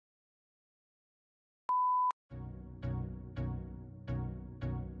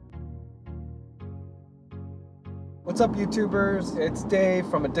What's up, YouTubers? It's Dave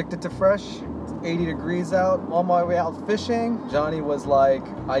from Addicted to Fresh. It's 80 degrees out. On my way out fishing, Johnny was like,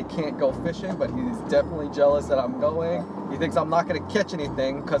 I can't go fishing, but he's definitely jealous that I'm going. He thinks I'm not gonna catch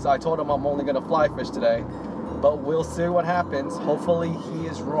anything because I told him I'm only gonna fly fish today. But we'll see what happens. Hopefully he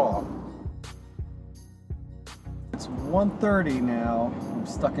is wrong. It's 1:30 now. I'm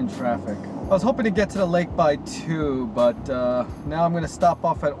stuck in traffic. I was hoping to get to the lake by 2, but now I'm gonna stop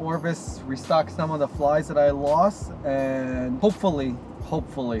off at Orvis, restock some of the flies that I lost, and hopefully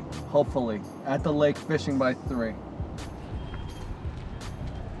at the lake fishing by 3.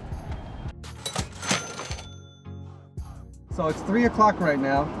 So it's 3 o'clock right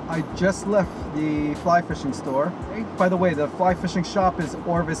now. I just left the fly fishing store. By the way, the fly fishing shop is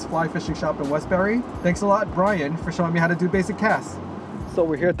Orvis Fly Fishing Shop in Westbury. Thanks a lot, Brian, for showing me how to do basic casts. So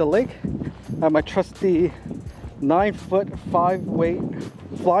we're here at the lake. I have my trusty 9-foot 5-weight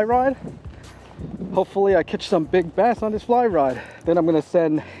fly rod. Hopefully I catch some big bass on this fly rod. Then I'm gonna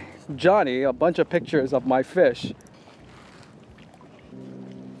send Johnny a bunch of pictures of my fish.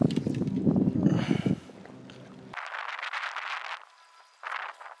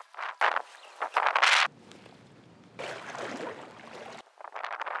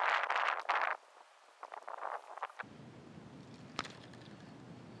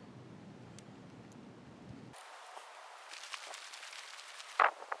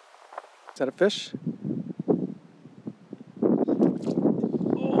 Is that a fish?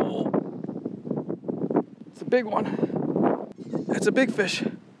 Oh, it's a big one. It's a big fish.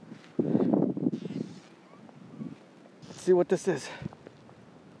 Let's see what this is.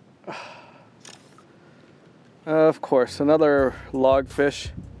 Of course, another log fish.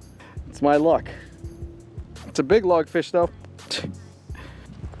 It's my luck. It's a big log fish though.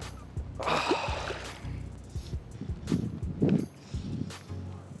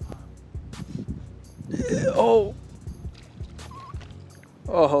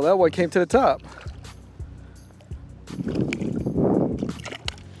 Oh, that one came to the top.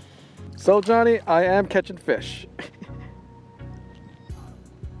 So Johnny, I am catching fish.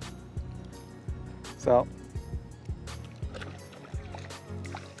 So.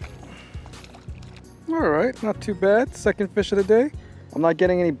 All right, not too bad. Second fish of the day. I'm not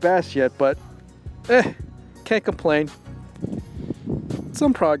getting any bass yet, but can't complain.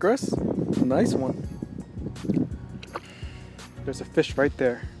 Some progress. A nice one. There's a fish right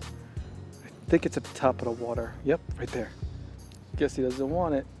there. I think it's at the top of the water. Yep, right there. Guess he doesn't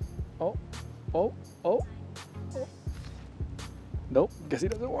want it. Oh. Nope, guess he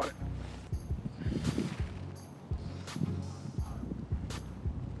doesn't want it.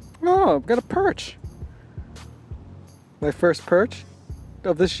 Oh, I've got a perch. My first perch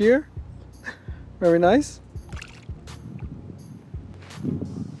of this year. Very nice.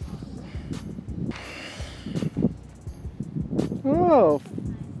 Oh,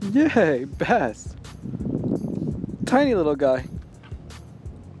 yay, bass. Tiny little guy.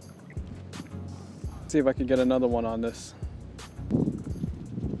 Let's see if I can get another one on this.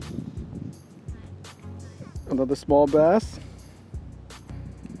 Another small bass.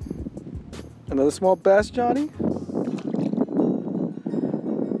 Another small bass, Johnny.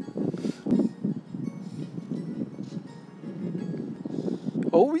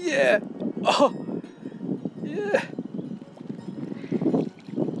 Oh yeah. Oh, yeah.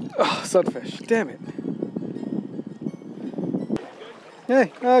 Oh, sunfish, damn it.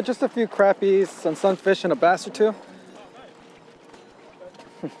 Hey, just a few crappies, some sunfish, and a bass or two.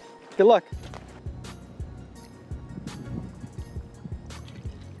 Good luck.